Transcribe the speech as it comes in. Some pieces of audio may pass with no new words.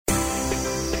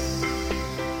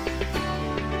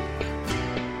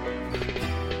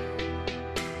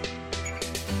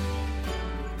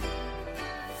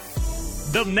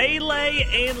The Melee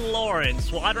in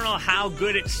Lawrence. Well, I don't know how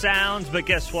good it sounds, but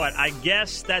guess what? I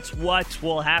guess that's what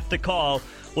we'll have to call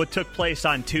what took place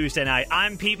on Tuesday night.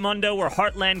 I'm Pete Mundo. We're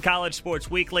Heartland College Sports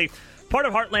Weekly, part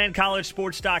of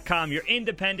HeartlandCollegeSports.com, your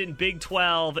independent Big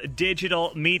 12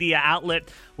 digital media outlet.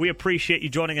 We appreciate you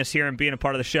joining us here and being a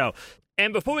part of the show.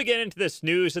 And before we get into this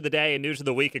news of the day and news of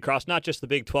the week across not just the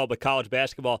Big 12 but college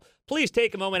basketball, please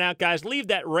take a moment out, guys. Leave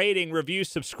that rating, review,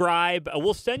 subscribe.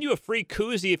 We'll send you a free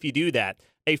koozie if you do that.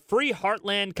 A free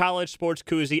Heartland College Sports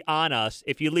koozie on us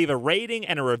if you leave a rating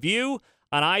and a review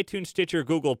on iTunes, Stitcher,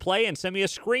 Google Play, and send me a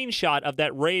screenshot of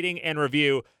that rating and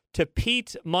review to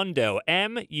Pete Mundo,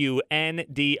 MUNDO,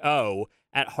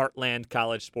 at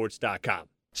HeartlandCollegeSports.com.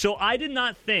 So I did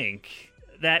not think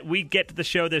that we'd get to the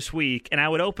show this week, and I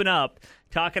would open up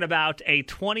talking about a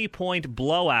 20-point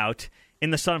blowout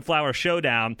in the Sunflower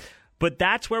Showdown, but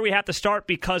that's where we have to start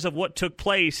because of what took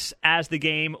place as the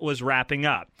game was wrapping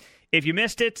up. If you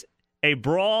missed it, a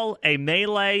brawl, a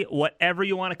melee, whatever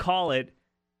you want to call it,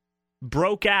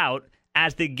 broke out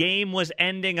as the game was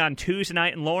ending on Tuesday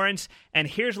night in Lawrence, and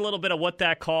here's a little bit of what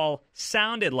that call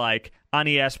sounded like on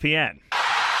ESPN.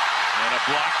 And a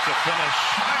block to finish.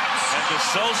 And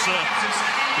DeSouza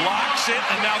blocks it,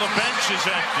 and now the bench is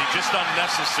empty. Just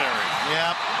unnecessary.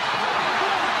 Yep.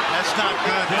 That's not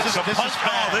good. This is bad.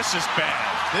 Oh, this is bad.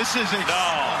 This is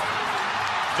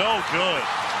No good.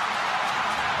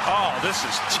 Oh, this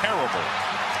is terrible.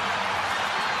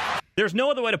 There's no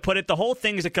other way to put it. The whole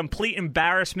thing is a complete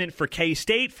embarrassment for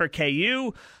K-State, for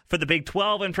KU, for the Big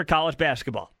 12, and for college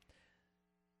basketball.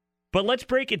 But let's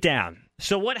break it down.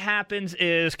 So what happens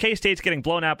is K-State's getting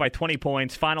blown out by 20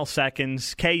 points, final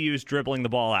seconds, KU's dribbling the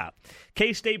ball out.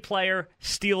 K-State player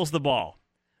steals the ball,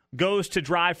 goes to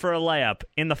drive for a layup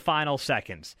in the final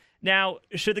seconds. Now,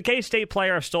 should the K-State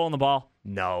player have stolen the ball?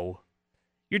 No.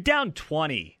 You're down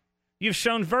 20. You've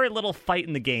shown very little fight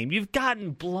in the game. You've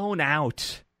gotten blown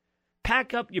out.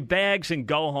 Pack up your bags and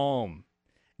go home.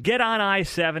 Get on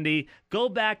I-70, go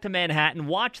back to Manhattan,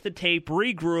 watch the tape,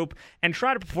 regroup, and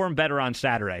try to perform better on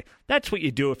Saturday. That's what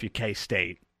you do if you're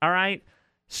K-State, all right?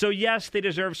 So, yes, they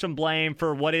deserve some blame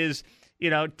for what is,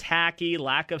 tacky,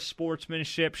 lack of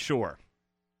sportsmanship, sure.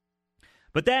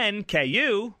 But then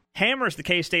KU hammers the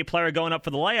K-State player going up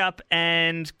for the layup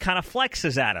and kind of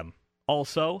flexes at him.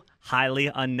 Also,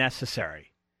 highly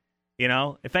unnecessary.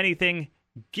 If anything,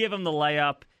 give him the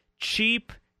layup.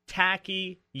 Cheap,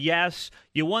 tacky, yes.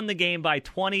 You won the game by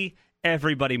 20.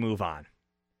 Everybody move on.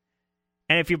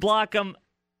 And if you block them,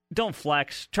 don't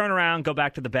flex. Turn around, go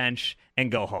back to the bench,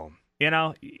 and go home.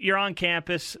 You're on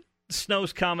campus.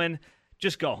 Snow's coming.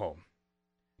 Just go home.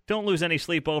 Don't lose any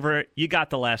sleep over it. You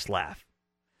got the last laugh.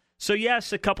 So,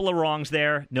 yes, a couple of wrongs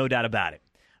there. No doubt about it.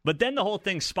 But then the whole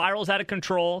thing spirals out of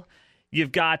control.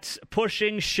 You've got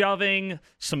pushing, shoving,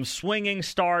 some swinging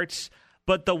starts.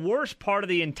 But the worst part of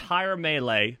the entire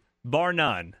melee, bar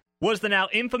none, was the now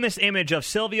infamous image of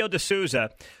Silvio De Souza,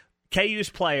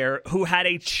 KU's player, who had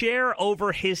a chair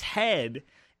over his head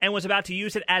and was about to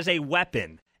use it as a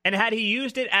weapon. And had he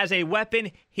used it as a weapon,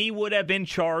 he would have been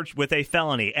charged with a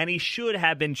felony. And he should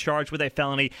have been charged with a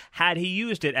felony had he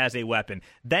used it as a weapon.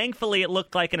 Thankfully, it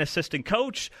looked like an assistant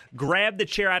coach grabbed the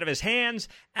chair out of his hands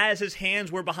as his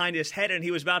hands were behind his head and he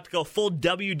was about to go full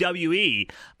WWE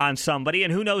on somebody,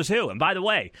 and who knows who. And by the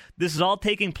way, this is all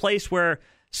taking place where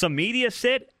some media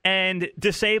sit and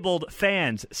disabled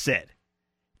fans sit.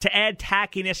 To add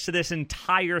tackiness to this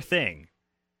entire thing.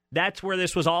 That's where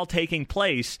this was all taking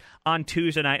place on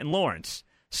Tuesday night in Lawrence.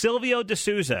 Silvio De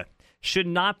Souza should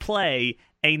not play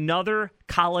another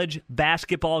college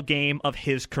basketball game of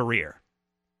his career.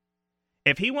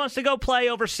 If he wants to go play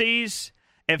overseas,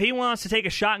 if he wants to take a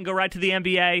shot and go right to the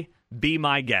NBA, be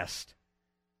my guest.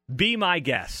 Be my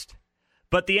guest.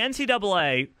 But the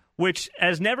NCAA, which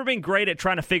has never been great at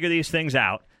trying to figure these things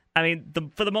out,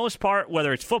 for the most part,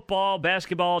 whether it's football,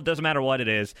 basketball, doesn't matter what it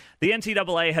is, the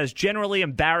NCAA has generally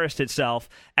embarrassed itself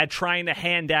at trying to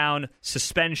hand down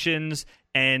suspensions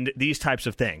and these types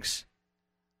of things.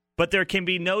 But there can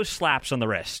be no slaps on the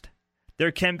wrist.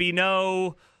 There can be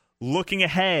no looking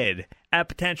ahead at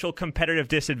potential competitive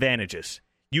disadvantages.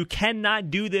 You cannot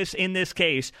do this in this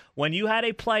case when you had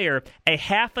a player a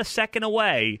half a second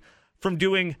away from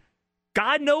doing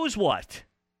God knows what.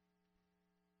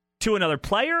 To another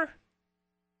player,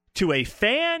 to a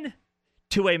fan,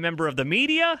 to a member of the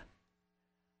media,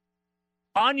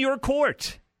 on your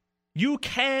court. You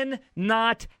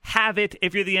cannot have it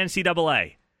if you're the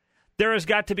NCAA. There has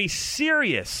got to be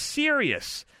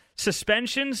serious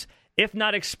suspensions, if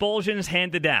not expulsions,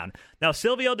 handed down. Now,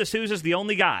 Silvio De Souza is the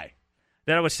only guy.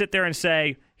 that I would sit there and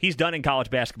say he's done in college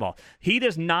basketball. He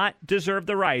does not deserve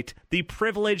the right, the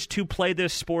privilege to play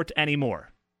this sport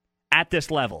anymore at this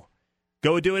level.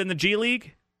 Go do it in the G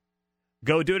League.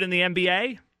 Go do it in the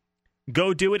NBA.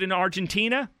 Go do it in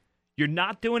Argentina. You're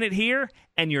not doing it here,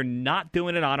 and you're not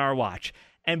doing it on our watch.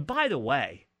 And by the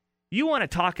way, you want to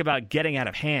talk about getting out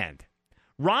of hand.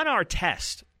 Ron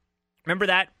Artest, remember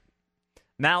that?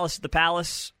 Malice at the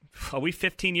Palace, are we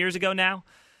 15 years ago now?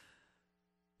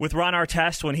 With Ron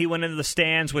Artest, when he went into the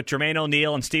stands with Jermaine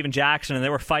O'Neal and Steven Jackson, and they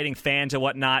were fighting fans and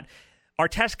whatnot,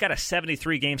 Artest got a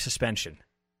 73-game suspension.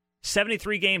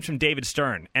 73 games from David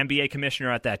Stern, NBA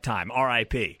commissioner at that time,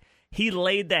 RIP. He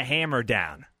laid the hammer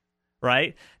down,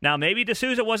 right? Now, maybe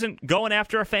D'Souza wasn't going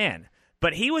after a fan,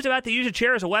 but he was about to use a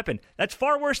chair as a weapon. That's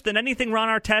far worse than anything Ron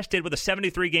Artest did with a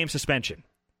 73-game suspension.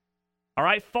 All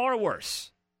right? Far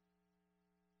worse.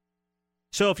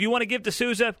 So if you want to give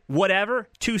D'Souza whatever,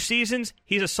 2 seasons,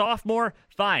 he's a sophomore,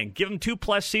 fine. Give him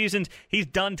 2+ seasons. He's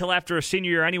done till after a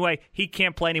senior year anyway. He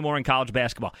can't play anymore in college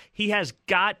basketball. He has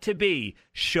got to be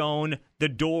shown the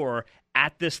door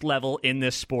at this level in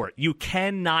this sport. You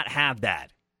cannot have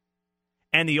that.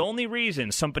 And the only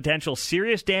reason some potential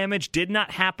serious damage did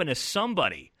not happen to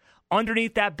somebody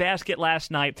underneath that basket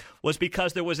last night was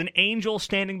because there was an angel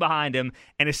standing behind him,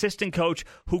 an assistant coach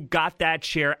who got that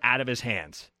chair out of his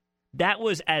hands. That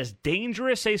was as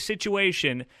dangerous a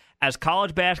situation as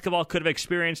college basketball could have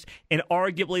experienced in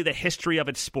arguably the history of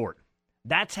its sport.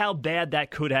 That's how bad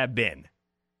that could have been.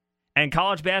 And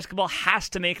college basketball has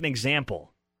to make an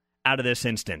example out of this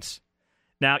instance.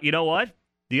 Now, you know what?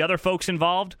 The other folks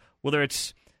involved, whether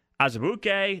it's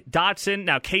Azubuike, Dotson,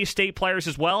 now K-State players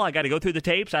as well. I got to go through the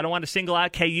tapes. I don't want to single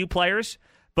out KU players,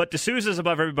 but D'Souza's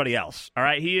above everybody else. All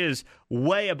right, he is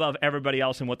way above everybody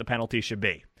else in what the penalty should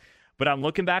be. But I'm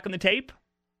looking back on the tape,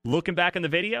 looking back on the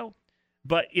video.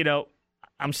 But,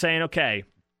 I'm saying, okay,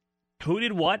 who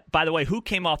did what? By the way, who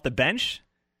came off the bench?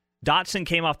 Dotson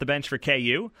came off the bench for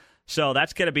KU. So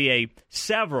that's going to be a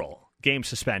several-game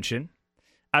suspension.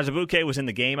 Azubuike was in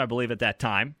the game, I believe, at that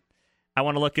time. I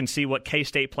want to look and see what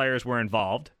K-State players were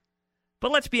involved.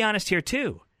 But let's be honest here,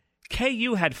 too.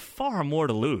 KU had far more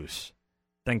to lose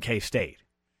than K-State.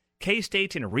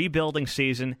 K-State's in a rebuilding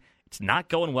season. It's not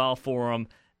going well for them.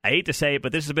 I hate to say it,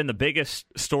 but this has been the biggest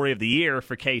story of the year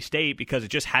for K-State because it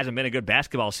just hasn't been a good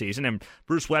basketball season, and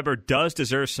Bruce Weber does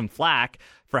deserve some flack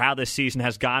for how this season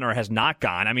has gone or has not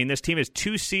gone. I mean, this team is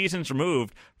 2 seasons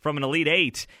removed from an Elite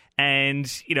Eight, and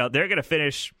they're going to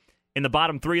finish in the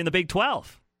bottom 3 in the Big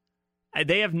 12.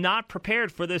 They have not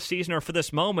prepared for this season or for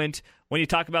this moment when you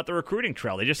talk about the recruiting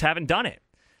trail. They just haven't done it.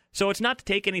 So it's not to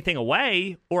take anything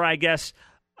away or, I guess,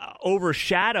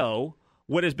 overshadow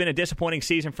what has been a disappointing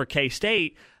season for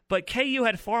K-State, but KU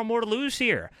had far more to lose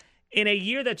here in a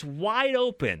year that's wide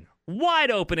open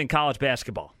in college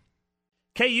basketball.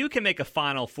 KU can make a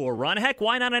Final Four run. Heck,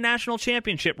 why not a national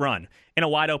championship run in a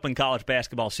wide-open college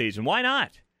basketball season? Why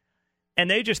not?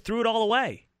 And they just threw it all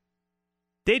away.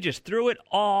 They just threw it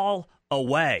all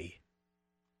away.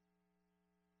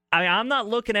 I mean, I'm not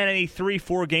looking at any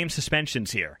 3-4 game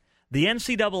suspensions here. The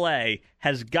NCAA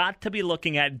has got to be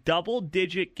looking at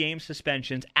double-digit game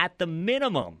suspensions at the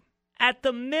minimum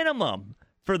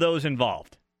for those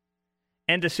involved.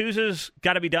 And D'Souza's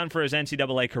got to be done for his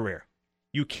NCAA career.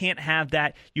 You can't have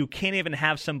that. You can't even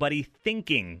have somebody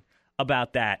thinking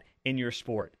about that in your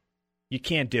sport. You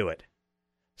can't do it.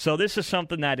 So this is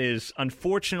something that is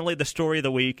unfortunately the story of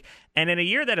the week. And in a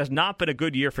year that has not been a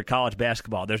good year for college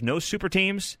basketball, there's no super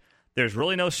teams. There's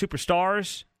really no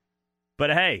superstars.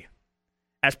 But hey,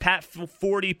 as Pat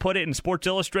Forty put it in Sports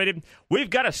Illustrated, we've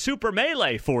got a super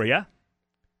melee for you.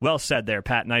 Well said there,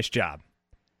 Pat. Nice job.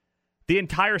 The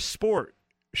entire sport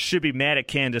should be mad at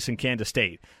Kansas and Kansas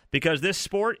State because this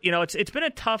sport, it's been a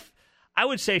tough, I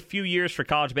would say, few years for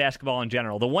college basketball in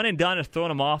general. The one and done has thrown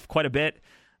them off quite a bit.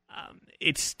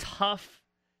 It's tough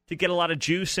to get a lot of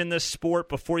juice in this sport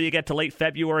before you get to late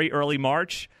February, early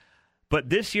March. But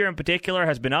this year in particular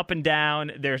has been up and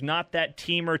down. There's not that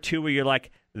team or two where you're like,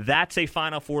 that's a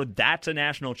Final Four, that's a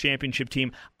national championship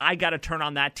team. I got to turn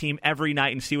on that team every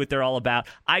night and see what they're all about.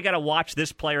 I got to watch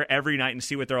this player every night and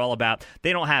see what they're all about.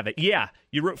 They don't have it. Yeah,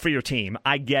 you root for your team.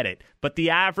 I get it. But the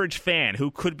average fan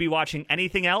who could be watching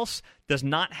anything else does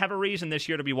not have a reason this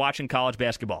year to be watching college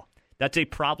basketball. That's a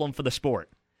problem for the sport.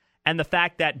 And the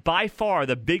fact that by far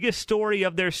the biggest story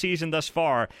of their season thus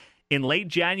far in late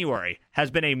January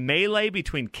has been a melee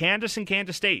between Kansas and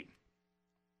Kansas State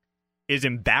is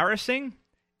embarrassing.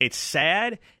 It's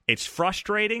sad. It's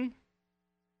frustrating.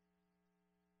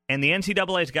 And the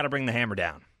NCAA's got to bring the hammer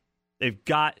down. They've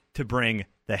got to bring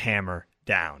the hammer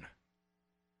down.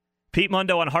 Pete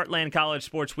Mundo on Heartland College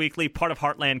Sports Weekly, part of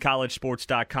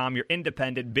HeartlandCollegeSports.com, your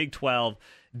independent Big 12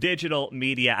 digital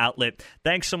media outlet.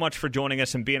 Thanks so much for joining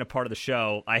us and being a part of the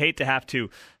show. I hate to have to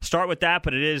start with that,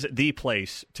 but it is the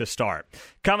place to start.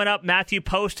 Coming up, Matthew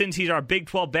Postins. He's our Big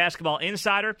 12 basketball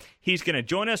insider. He's going to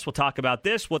join us. We'll talk about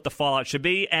this, what the fallout should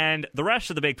be, and the rest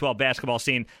of the Big 12 basketball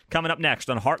scene coming up next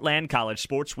on Heartland College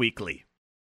Sports Weekly.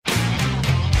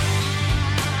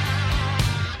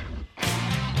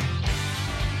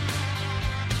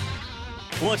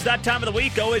 Well, it's that time of the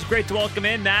week. Always great to welcome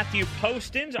in Matthew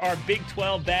Postins, our Big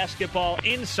 12 basketball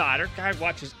insider. Guy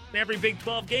watches every Big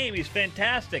 12 game. He's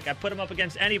fantastic. I put him up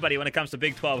against anybody when it comes to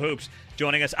Big 12 hoops.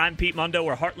 Joining us, I'm Pete Mundo.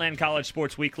 We're Heartland College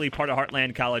Sports Weekly, part of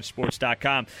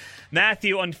HeartlandCollegeSports.com.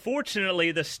 Matthew,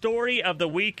 unfortunately, the story of the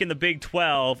week in the Big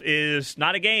 12 is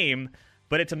not a game,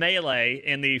 but it's a melee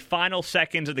in the final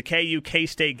seconds of the KU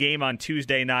K-State game on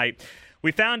Tuesday night.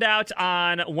 We found out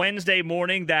on Wednesday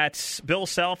morning that Bill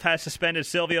Self has suspended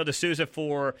Silvio De Sousa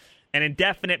for an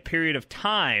indefinite period of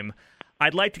time.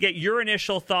 I'd like to get your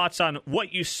initial thoughts on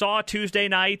what you saw Tuesday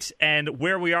night and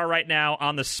where we are right now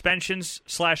on the suspensions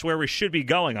 / where we should be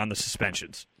going on the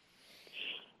suspensions.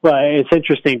 Well, it's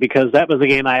interesting because that was a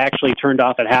game I actually turned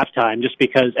off at halftime just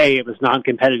because, A, it was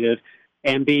non-competitive,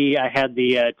 and B, I had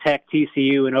the Tech,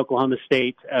 TCU, and Oklahoma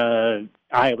State,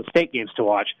 Iowa State games to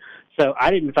watch. So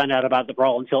I didn't find out about the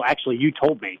brawl until actually you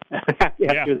told me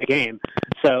after the game.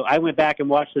 So I went back and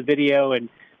watched the video, and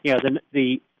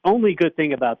the only good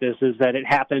thing about this is that it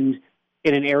happened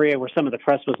in an area where some of the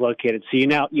press was located. So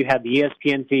you had the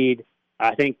ESPN feed.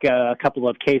 I think a couple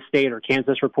of K-State or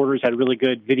Kansas reporters had really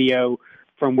good video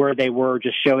from where they were,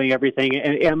 just showing everything.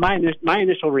 And my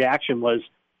initial reaction was,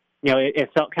 it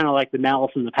felt kind of like the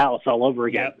Malice in the Palace all over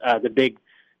again. The big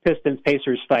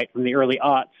Pistons-Pacers fight from the early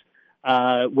aughts.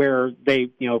 Where they,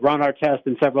 Ron Artest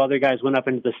and several other guys went up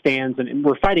into the stands and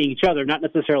were fighting each other, not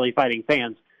necessarily fighting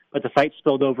fans, but the fight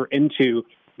spilled over into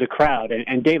the crowd.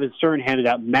 And David Stern handed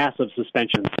out massive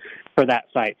suspensions for that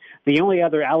fight. The only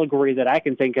other allegory that I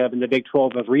can think of in the Big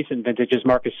 12 of recent vintage is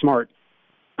Marcus Smart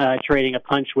trading a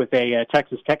punch with a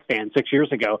Texas Tech fan 6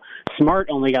 years ago. Smart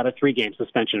only got a 3-game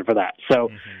suspension for that. So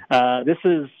this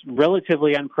is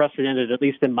relatively unprecedented, at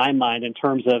least in my mind, in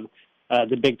terms of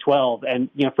the Big 12. And,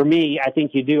 for me, I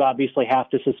think you do obviously have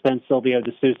to suspend Silvio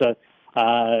De Sousa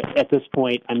at this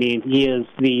point. I mean, he is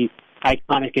the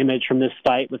iconic image from this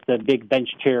fight with the big bench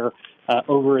chair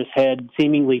over his head,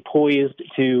 seemingly poised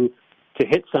to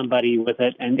hit somebody with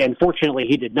it. And fortunately,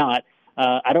 he did not.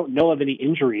 I don't know of any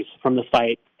injuries from the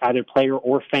fight, either player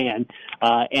or fan.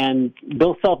 And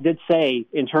Bill Self did say,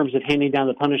 in terms of handing down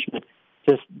the punishment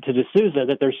to De Sousa,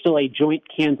 that there's still a joint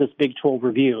Kansas Big 12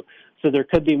 review. So there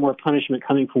could be more punishment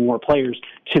coming from more players.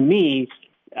 To me,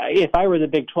 if I were the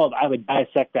Big 12, I would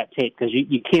dissect that tape because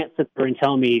you can't sit there and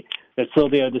tell me that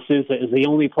Silvio De Sousa is the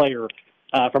only player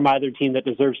from either team that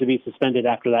deserves to be suspended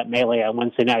after that melee on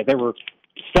Wednesday night. There were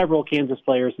several Kansas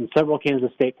players and several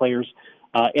Kansas State players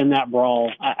in that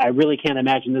brawl. I really can't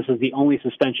imagine this is the only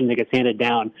suspension that gets handed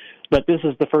down. But this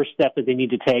is the first step that they need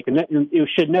to take. And you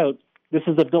should note, this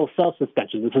is a Bill Self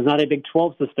suspension. This is not a Big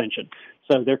 12 suspension.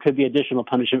 So there could be additional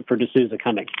punishment for De Sousa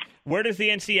coming. Where does the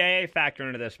NCAA factor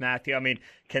into this, Matthew? I mean,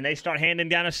 can they start handing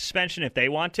down a suspension if they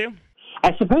want to?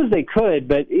 I suppose they could,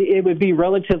 but it would be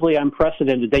relatively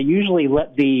unprecedented. They usually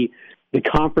let the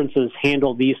conferences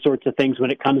handle these sorts of things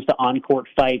when it comes to on-court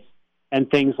fights and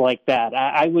things like that.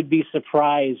 I would be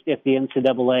surprised if the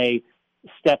NCAA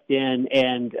stepped in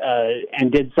and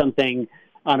did something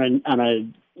on a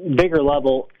bigger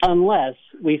level, unless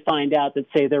we find out that,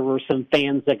 say, there were some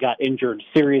fans that got injured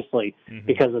seriously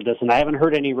because of this. And I haven't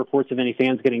heard any reports of any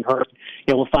fans getting hurt.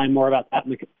 We'll find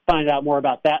out more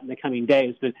about that in the coming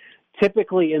days. But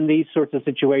typically in these sorts of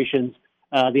situations,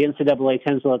 the NCAA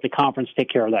tends to let the conference take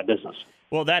care of that business.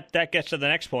 Well, that gets to the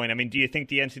next point. I mean, do you think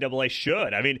the NCAA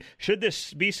should? I mean, should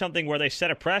this be something where they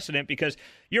set a precedent? Because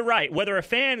you're right. Whether a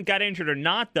fan got injured or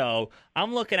not, though,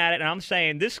 I'm looking at it and I'm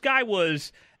saying this guy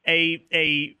was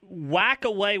a whack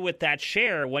away with that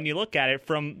chair when you look at it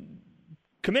from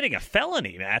committing a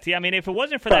felony, Matthew. I mean, if it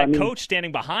wasn't for that coach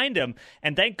standing behind him,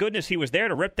 and thank goodness he was there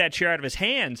to rip that chair out of his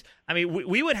hands, I mean,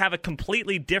 we would have a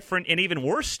completely different and even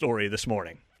worse story this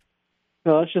morning.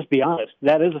 Well, let's just be honest.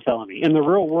 That is a felony. In the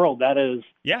real world, that is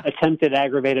attempted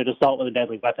aggravated assault with a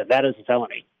deadly weapon. That is a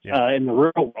felony in the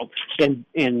real world.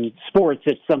 In sports,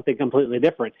 it's something completely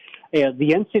different. The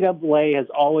NCAA has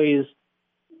always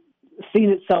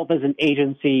seen itself as an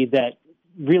agency that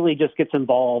really just gets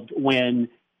involved when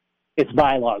its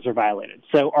bylaws are violated.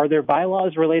 So are there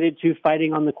bylaws related to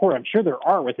fighting on the court? I'm sure there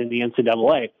are within the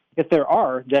NCAA. If there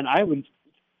are, then I would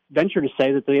venture to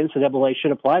say that the NCAA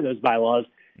should apply those bylaws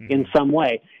in some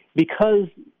way. Because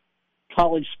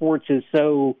college sports is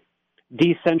so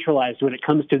decentralized when it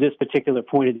comes to this particular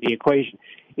point of the equation,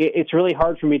 it's really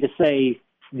hard for me to say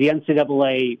the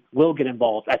NCAA will get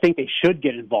involved. I think they should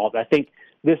get involved. I think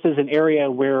this is an area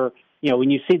where,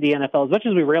 when you see the NFL, as much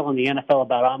as we rail on the NFL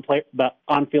about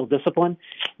on-field discipline,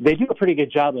 they do a pretty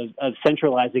good job of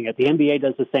centralizing it. The NBA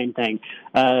does the same thing.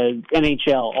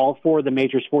 NHL, all four of the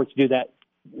major sports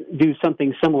do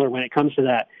something similar when it comes to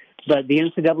that. But the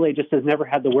NCAA just has never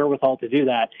had the wherewithal to do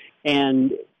that.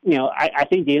 And, I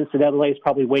think the NCAA is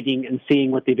probably waiting and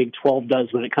seeing what the Big 12 does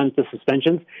when it comes to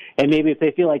suspensions. And maybe if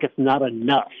they feel like it's not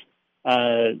enough,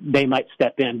 they might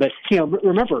step in. But,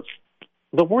 remember,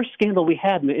 the worst scandal we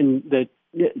had in the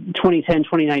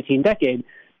 2010-2019 decade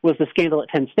was the scandal at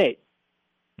Penn State.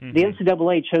 Mm-hmm. The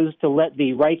NCAA chose to let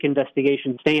the Reich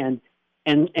investigation stand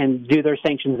and do their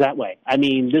sanctions that way. I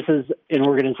mean, this is an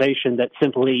organization that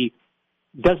simply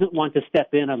doesn't want to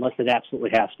step in unless it absolutely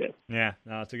has to. Yeah,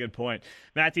 no, that's a good point.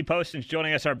 Matthew Poston's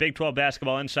joining us, our Big 12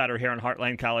 basketball insider here on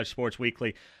Heartland College Sports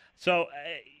Weekly. So,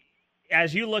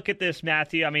 as you look at this,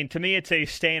 Matthew, I mean, to me, it's a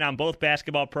stain on both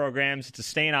basketball programs. It's a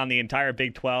stain on the entire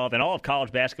Big 12 and all of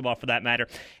college basketball, for that matter.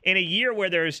 In a year where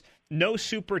there's no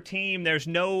super team, there's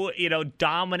no,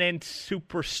 dominant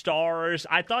superstars.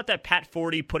 I thought that Pat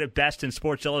Forty put it best in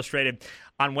Sports Illustrated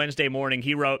on Wednesday morning.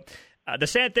 He wrote, the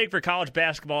sad thing for college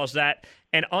basketball is that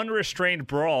an unrestrained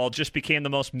brawl just became the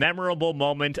most memorable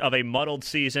moment of a muddled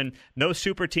season. No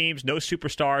super teams, no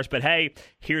superstars, but hey,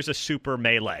 here's a super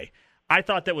melee. I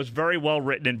thought that was very well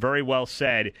written and very well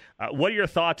said. What are your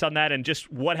thoughts on that and just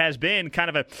what has been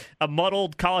kind of a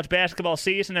muddled college basketball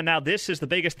season, and now this is the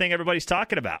biggest thing everybody's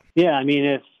talking about? Yeah, I mean,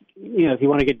 if you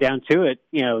want to get down to it,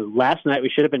 last night we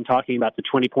should have been talking about the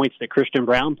 20 points that Christian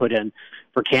Brown put in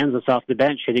for Kansas off the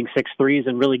bench, hitting 6 threes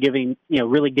and really giving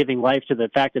life to the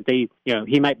fact that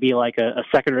he might be like a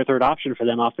second or third option for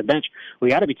them off the bench. We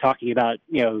got to be talking about,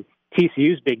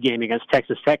 TCU's big game against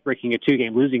Texas Tech, breaking a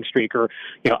 2-game losing streak, or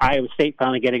Iowa State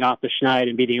finally getting off the schneid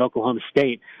and beating Oklahoma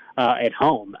State at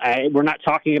home. We're not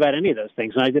talking about any of those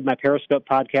things. When I did my Periscope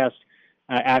podcast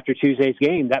after Tuesday's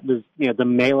game, that was the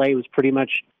melee was pretty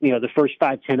much the first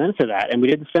 5-10 minutes of that, and we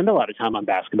didn't spend a lot of time on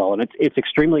basketball, and it's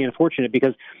extremely unfortunate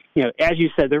because as you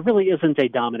said, there really isn't a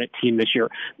dominant team this year.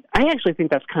 I actually think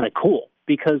that's kind of cool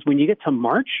because when you get to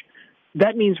March,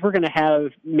 that means we're going to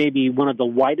have maybe one of the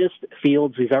widest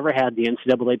fields we've ever had in the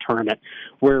NCAA tournament,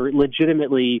 where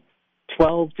legitimately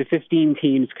 12 to 15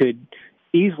 teams could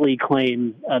easily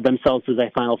claim themselves as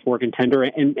a Final Four contender,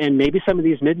 and maybe some of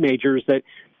these mid-majors that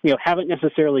haven't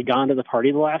necessarily gone to the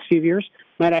party the last few years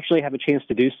might actually have a chance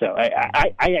to do so.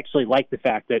 I actually like the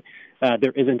fact that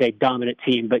there isn't a dominant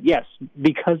team, but yes,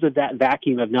 because of that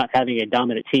vacuum of not having a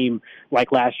dominant team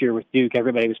like last year with Duke,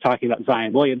 everybody was talking about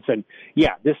Zion Williamson.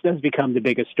 Yeah, this does become the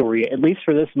biggest story, at least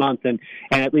for this month, and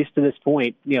at least to this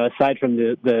point, aside from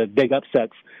the big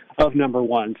upsets of number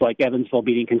ones like Evansville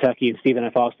beating Kentucky and Stephen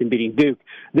F. Austin beating Duke,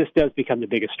 this does become the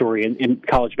biggest story in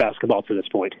college basketball to this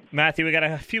point. Matthew, we got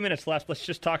a few minutes left. Let's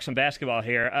just talk some basketball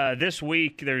here. This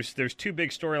week, there's 2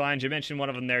 big storylines. You mentioned one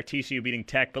of them there, TCU beating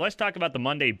Tech, but let's talk about the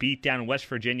Monday beatdown in West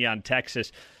Virginia on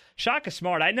Texas. Shaka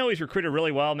Smart, I know he's recruited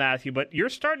really well, Matthew, but you're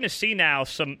starting to see now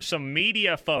some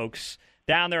media folks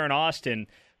down there in Austin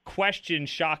question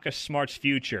Shaka Smart's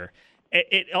future.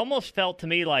 It almost felt to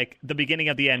me like the beginning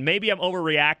of the end. Maybe I'm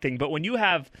overreacting, but when you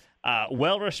have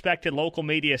well-respected local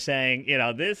media saying,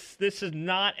 this is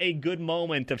not a good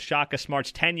moment of Shaka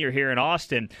Smart's tenure here in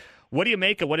Austin, what do you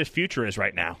make of what his future is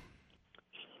right now?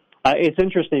 It's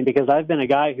interesting because I've been a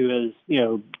guy who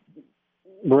has,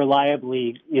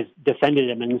 reliably defended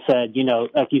him and said,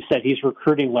 like you said, he's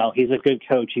recruiting well. He's a good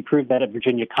coach. He proved that at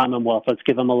Virginia Commonwealth. Let's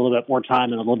give him a little bit more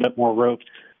time and a little bit more rope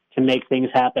to make things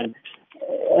happen.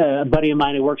 A buddy of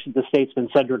mine who works at the Statesman,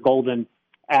 Cedric Golden,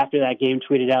 after that game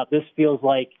tweeted out, this feels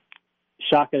like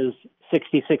Shaka's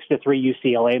 66-3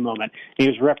 UCLA moment. He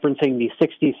was referencing the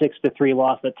 66-3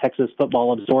 loss that Texas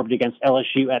football absorbed against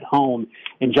LSU at home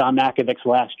in John Mackovic's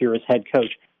last year as head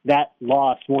coach. That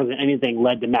loss, more than anything,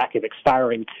 led to Mackovic's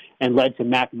firing and led to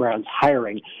Mack Brown's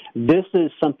hiring. This is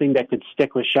something that could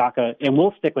stick with Shaka and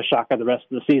will stick with Shaka the rest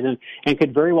of the season and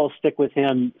could very well stick with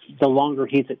him the longer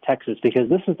he's at Texas, because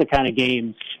this is the kind of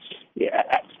game.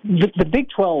 The Big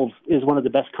 12 is one of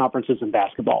the best conferences in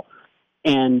basketball.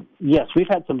 And, yes, we've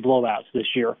had some blowouts this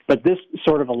year, but this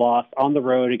sort of a loss on the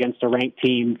road against a ranked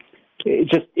team,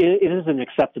 it isn't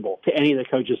acceptable to any of the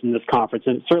coaches in this conference,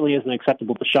 and it certainly isn't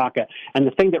acceptable to Shaka. And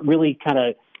the thing that really kind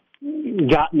of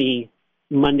got me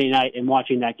Monday night in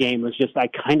watching that game was just I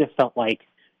kind of felt like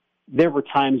there were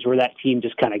times where that team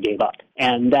just kind of gave up.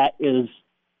 And that is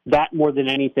that more than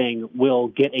anything will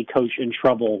get a coach in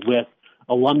trouble with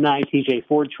alumni. TJ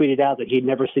Ford tweeted out that he'd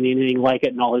never seen anything like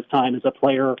it in all his time as a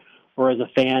player or as a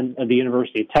fan of the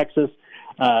University of Texas.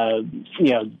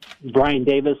 Brian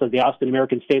Davis of the Austin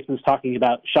American-Statesman is talking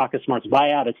about Shaka Smart's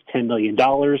buyout. It's $10 million.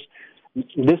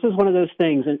 This is one of those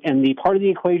things, and the part of the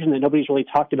equation that nobody's really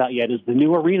talked about yet is the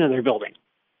new arena they're building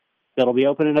that'll be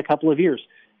open in a couple of years.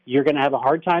 You're going to have a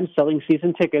hard time selling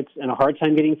season tickets and a hard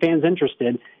time getting fans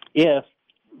interested if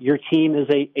your team is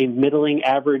a middling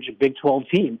average Big 12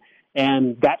 team.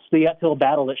 And that's the uphill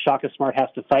battle that Shaka Smart has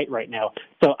to fight right now.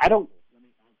 So I don't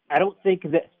think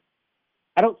that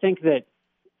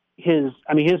his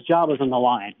job is on the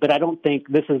line, but I don't think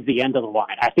this is the end of the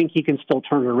line. I think he can still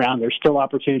turn it around. There's still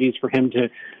opportunities for him to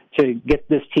get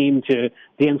this team to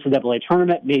the NCAA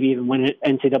tournament, maybe even win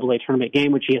an NCAA tournament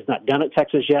game, which he has not done at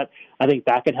Texas yet. I think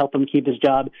that could help him keep his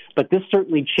job. But this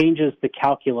certainly changes the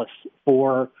calculus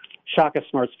for Shaka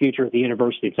Smart's future at the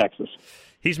University of Texas.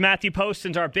 He's Matthew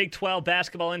Postins, our Big 12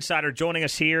 basketball insider, joining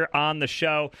us here on the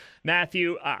show.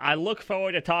 Matthew, I look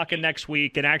forward to talking next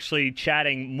week and actually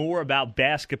chatting more about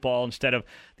basketball instead of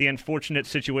the unfortunate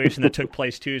situation that took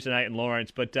place Tuesday night in Lawrence.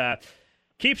 But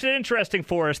keeps it interesting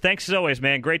for us. Thanks as always,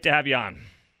 man. Great to have you on.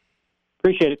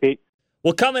 Appreciate it, Pete.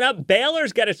 Well, coming up,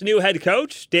 Baylor's got its new head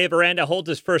coach. Dave Aranda holds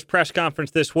his first press conference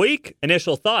this week.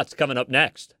 Initial thoughts coming up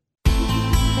next.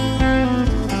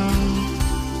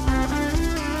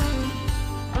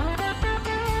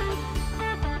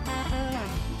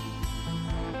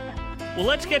 Well,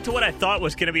 let's get to what I thought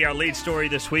was going to be our lead story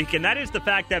this week, and that is the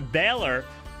fact that Baylor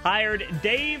hired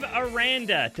Dave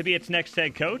Aranda to be its next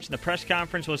head coach. The press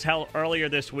conference was held earlier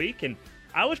this week, and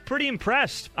I was pretty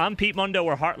impressed. I'm Pete Mundo.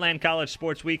 We're Heartland College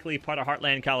Sports Weekly, part of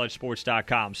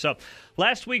HeartlandCollegeSports.com. So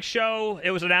last week's show,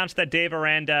 it was announced that Dave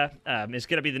Aranda is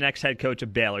going to be the next head coach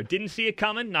of Baylor. Didn't see it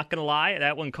coming, not going to lie.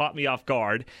 That one caught me off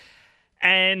guard.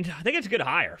 And I think it's a good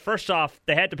hire. First off,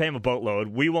 they had to pay him a boatload.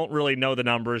 We won't really know the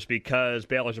numbers because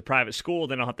Baylor's a private school.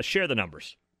 They don't have to share the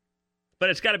numbers. But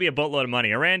it's got to be a boatload of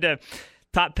money. Aranda,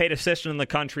 top paid assistant in the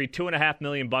country, $2.5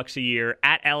 million a year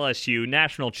at LSU,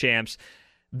 national champs.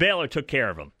 Baylor took care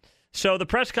of him. So the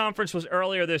press conference was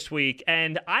earlier this week,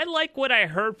 and I like what I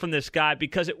heard from this guy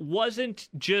because it wasn't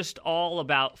just all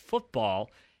about football.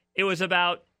 It was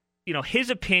about, his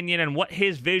opinion and what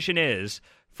his vision is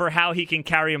for how he can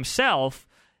carry himself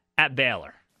at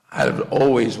Baylor. I've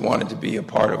always wanted to be a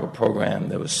part of a program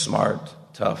that was smart,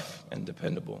 tough, and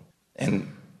dependable.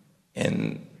 And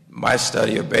in my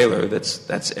study of Baylor,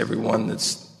 that's everyone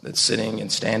that's sitting and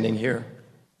standing here.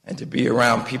 And to be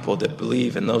around people that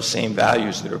believe in those same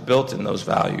values, that are built in those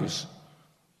values,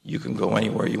 you can go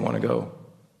anywhere you want to go.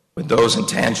 With those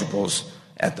intangibles,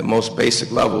 at the most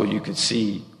basic level, you could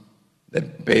see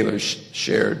that Baylor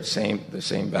shared the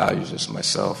same values as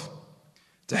myself.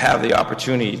 To have the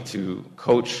opportunity to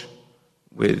coach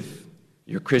with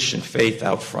your Christian faith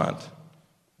out front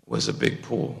was a big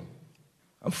pull.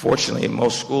 Unfortunately, in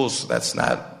most schools, that's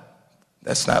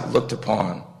not looked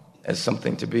upon as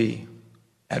something to be.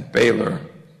 At Baylor,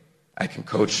 I can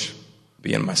coach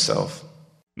being myself.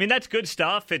 I mean, that's good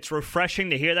stuff. It's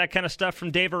refreshing to hear that kind of stuff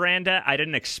from Dave Aranda. I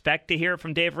didn't expect to hear it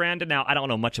from Dave Aranda. Now, I don't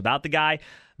know much about the guy,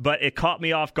 but it caught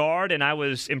me off guard, and I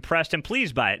was impressed and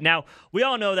pleased by it. Now, we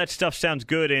all know that stuff sounds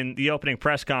good in the opening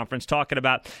press conference, talking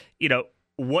about,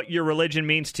 what your religion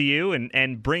means to you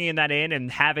and bringing that in and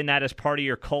having that as part of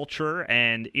your culture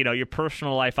and, your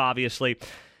personal life, obviously,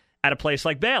 at a place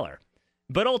like Baylor.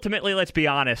 But ultimately, let's be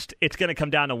honest, it's going to come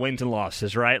down to wins and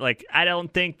losses, right? Like, I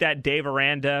don't think that Dave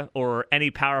Aranda or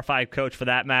any Power 5 coach for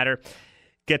that matter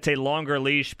gets a longer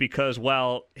leash because,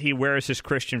 well, he wears his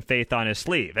Christian faith on his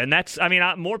sleeve. And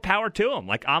more power to him.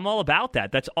 Like, I'm all about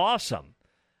that. That's awesome.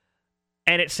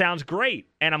 And it sounds great.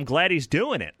 And I'm glad he's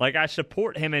doing it. Like, I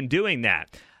support him in doing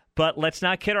that. But let's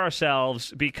not kid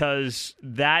ourselves because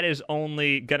that is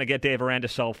only going to get Dave Aranda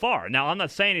so far. Now, I'm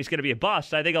not saying he's going to be a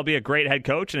bust. I think he'll be a great head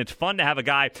coach, and it's fun to have a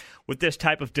guy with this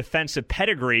type of defensive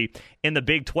pedigree in the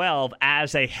Big 12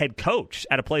 as a head coach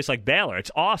at a place like Baylor. It's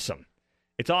awesome.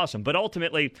 It's awesome. But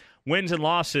ultimately, wins and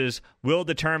losses will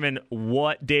determine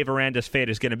what Dave Aranda's fate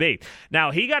is going to be.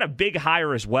 Now, he got a big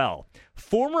hire as well.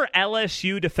 Former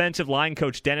LSU defensive line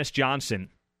coach Dennis Johnson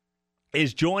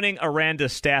is joining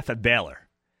Aranda's staff at Baylor.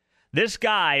 This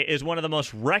guy is one of the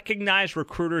most recognized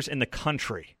recruiters in the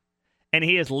country, and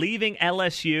he is leaving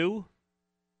LSU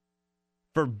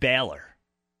for Baylor.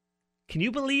 Can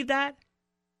you believe that?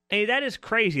 Hey, that is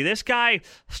crazy. This guy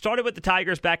started with the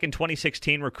Tigers back in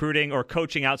 2016 recruiting or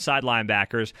coaching outside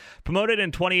linebackers, promoted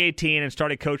in 2018 and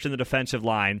started coaching the defensive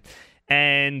line,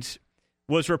 and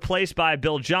was replaced by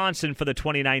Bill Johnson for the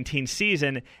 2019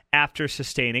 season after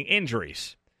sustaining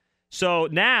injuries. So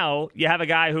now you have a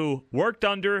guy who worked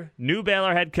under new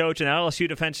Baylor head coach and LSU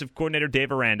defensive coordinator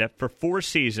Dave Aranda for 4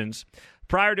 seasons.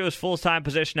 Prior to his full-time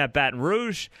position at Baton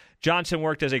Rouge, Johnson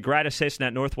worked as a grad assistant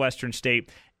at Northwestern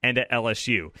State and at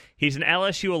LSU. He's an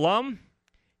LSU alum.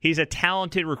 He's a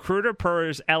talented recruiter per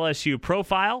his LSU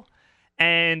profile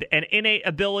and an innate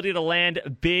ability to land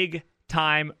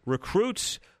big-time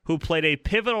recruits who played a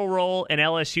pivotal role in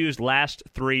LSU's last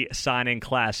 3 signing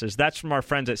classes. That's from our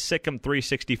friends at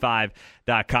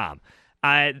Sikkim365.com.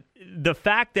 The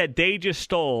fact that they just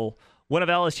stole one of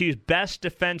LSU's best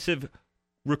defensive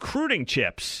recruiting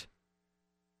chips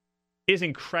is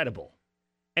incredible.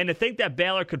 And to think that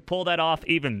Baylor could pull that off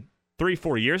even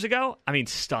 3-4 years ago, I mean,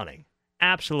 stunning.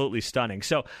 Absolutely stunning.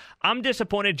 So I'm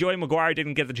disappointed Joey McGuire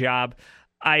didn't get the job.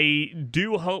 I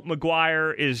do hope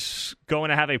McGuire is going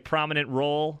to have a prominent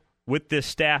role with this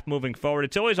staff moving forward.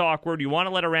 It's always awkward. You want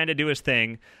to let Aranda do his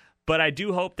thing, but I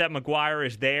do hope that McGuire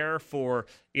is there for,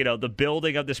 the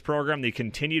building of this program, the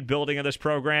continued building of this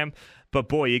program. But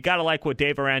boy, you got to like what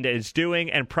Dave Aranda is doing,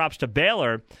 and props to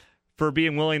Baylor for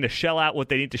being willing to shell out what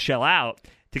they need to shell out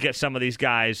to get some of these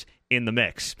guys in the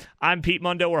mix. I'm Pete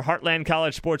Mundo. We're Heartland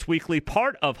College Sports Weekly,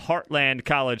 part of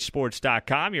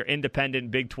HeartlandCollegeSports.com, your independent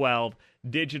Big 12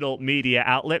 digital media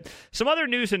outlet. Some other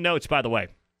news and notes, by the way.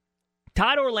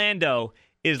 Todd Orlando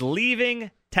is leaving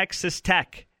Texas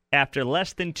Tech after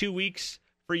less than 2 weeks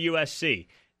for USC.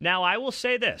 Now, I will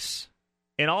say this,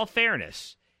 in all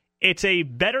fairness, it's a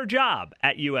better job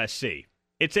at USC.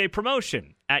 It's a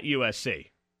promotion at USC.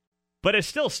 But it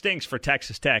still stinks for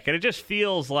Texas Tech, and it just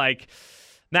feels like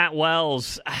Matt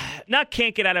Wells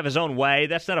can't get out of his own way.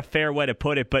 That's not a fair way to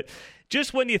put it, but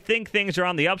just when you think things are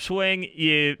on the upswing,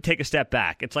 you take a step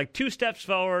back. It's like 2 steps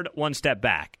forward, 1 step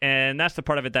back. And that's the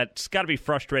part of it that's got to be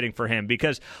frustrating for him,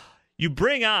 because you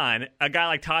bring on a guy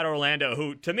like Todd Orlando,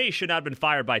 who, to me, should not have been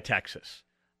fired by Texas.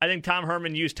 I think Tom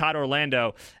Herman used Todd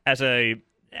Orlando as a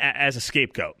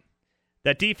scapegoat.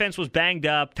 That defense was banged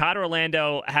up. Todd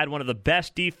Orlando had one of the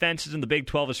best defenses in the Big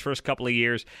 12 his first couple of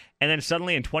years, and then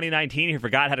suddenly in 2019 he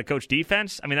forgot how to coach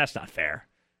defense? I mean, that's not fair.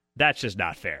 That's just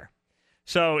not fair.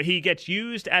 So he gets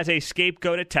used as a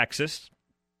scapegoat at Texas,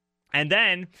 and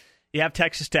then you have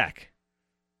Texas Tech,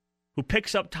 who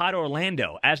picks up Todd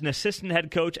Orlando as an assistant head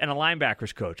coach and a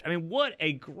linebackers coach. I mean, what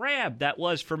a grab that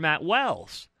was for Matt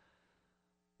Wells.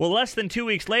 Well, less than 2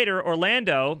 weeks later,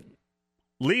 Orlando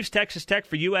leaves Texas Tech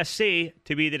for USC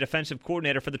to be the defensive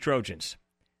coordinator for the Trojans.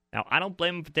 Now, I don't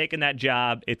blame him for taking that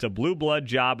job. It's a blue blood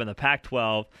job in the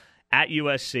Pac-12 at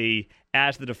USC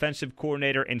as the defensive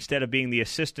coordinator instead of being the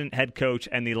assistant head coach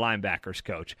and the linebackers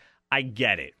coach. I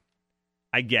get it.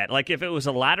 Like, if it was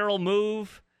a lateral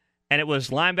move and it was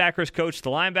linebackers coach to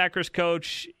linebackers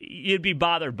coach, you'd be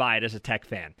bothered by it as a Tech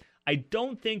fan. I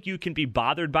don't think you can be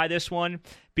bothered by this one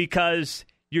because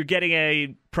you're getting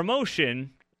a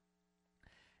promotion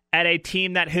at a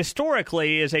team that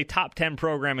historically is a top 10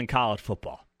 program in college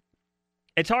football.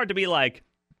 It's hard to be like,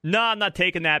 no, I'm not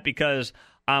taking that because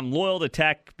I'm loyal to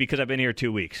Tech because I've been here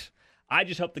 2 weeks. I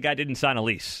just hope the guy didn't sign a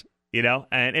lease,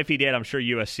 And if he did, I'm sure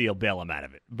USC will bail him out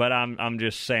of it. But I'm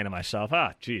just saying to myself,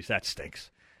 geez, that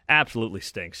stinks. Absolutely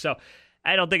stinks. So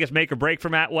I don't think it's make or break for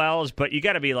Matt Wells, but you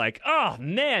got to be like, oh,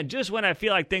 man, just when I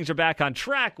feel like things are back on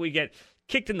track, we get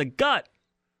kicked in the gut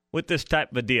with this type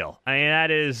of a deal. I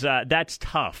mean, that's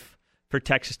tough for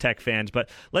Texas Tech fans. But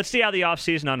let's see how the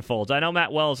offseason unfolds. I know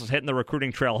Matt Wells is hitting the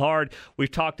recruiting trail hard. We've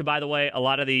talked, by the way, a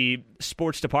lot of the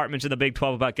sports departments in the Big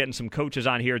 12 about getting some coaches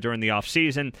on here during the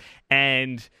offseason.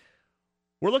 And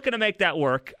we're looking to make that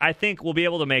work. I think we'll be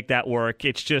able to make that work.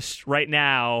 It's just right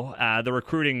now the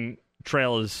recruiting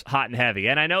trail is hot and heavy.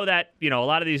 And I know that, a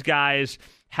lot of these guys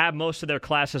have most of their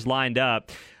classes lined up.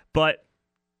 But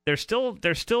there's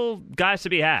still guys to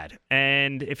be had.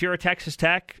 And if you're a Texas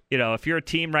Tech, if you're a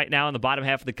team right now in the bottom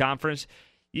half of the conference,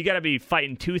 you got to be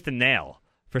fighting tooth and nail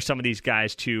for some of these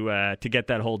guys to get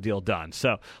that whole deal done.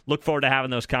 So look forward to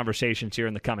having those conversations here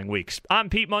in the coming weeks. I'm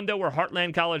Pete Mundo. We're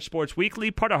Heartland College Sports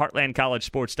Weekly, part of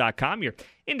HeartlandCollegeSports.com, your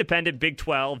independent Big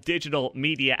 12 digital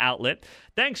media outlet.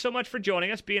 Thanks so much for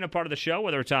joining us, being a part of the show,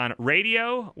 whether it's on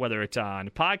radio, whether it's on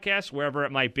podcasts, wherever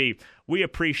it might be. We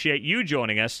appreciate you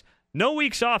joining us. No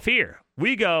weeks off here.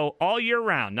 We go all year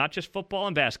round, not just football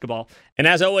and basketball. And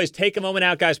as always, take a moment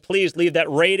out, guys. Please leave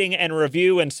that rating and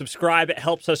review and subscribe. It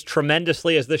helps us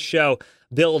tremendously as this show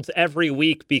builds every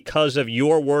week because of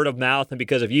your word of mouth and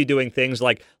because of you doing things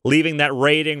like leaving that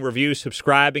rating, review,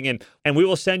 subscribing. And we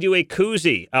will send you a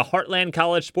koozie, a Heartland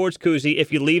College Sports koozie,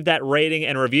 if you leave that rating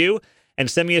and review.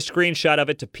 And send me a screenshot of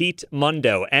it to Pete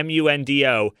Mundo,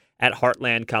 Mundo, at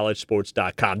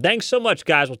HeartlandCollegeSports.com. Thanks so much,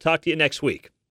 guys. We'll talk to you next week.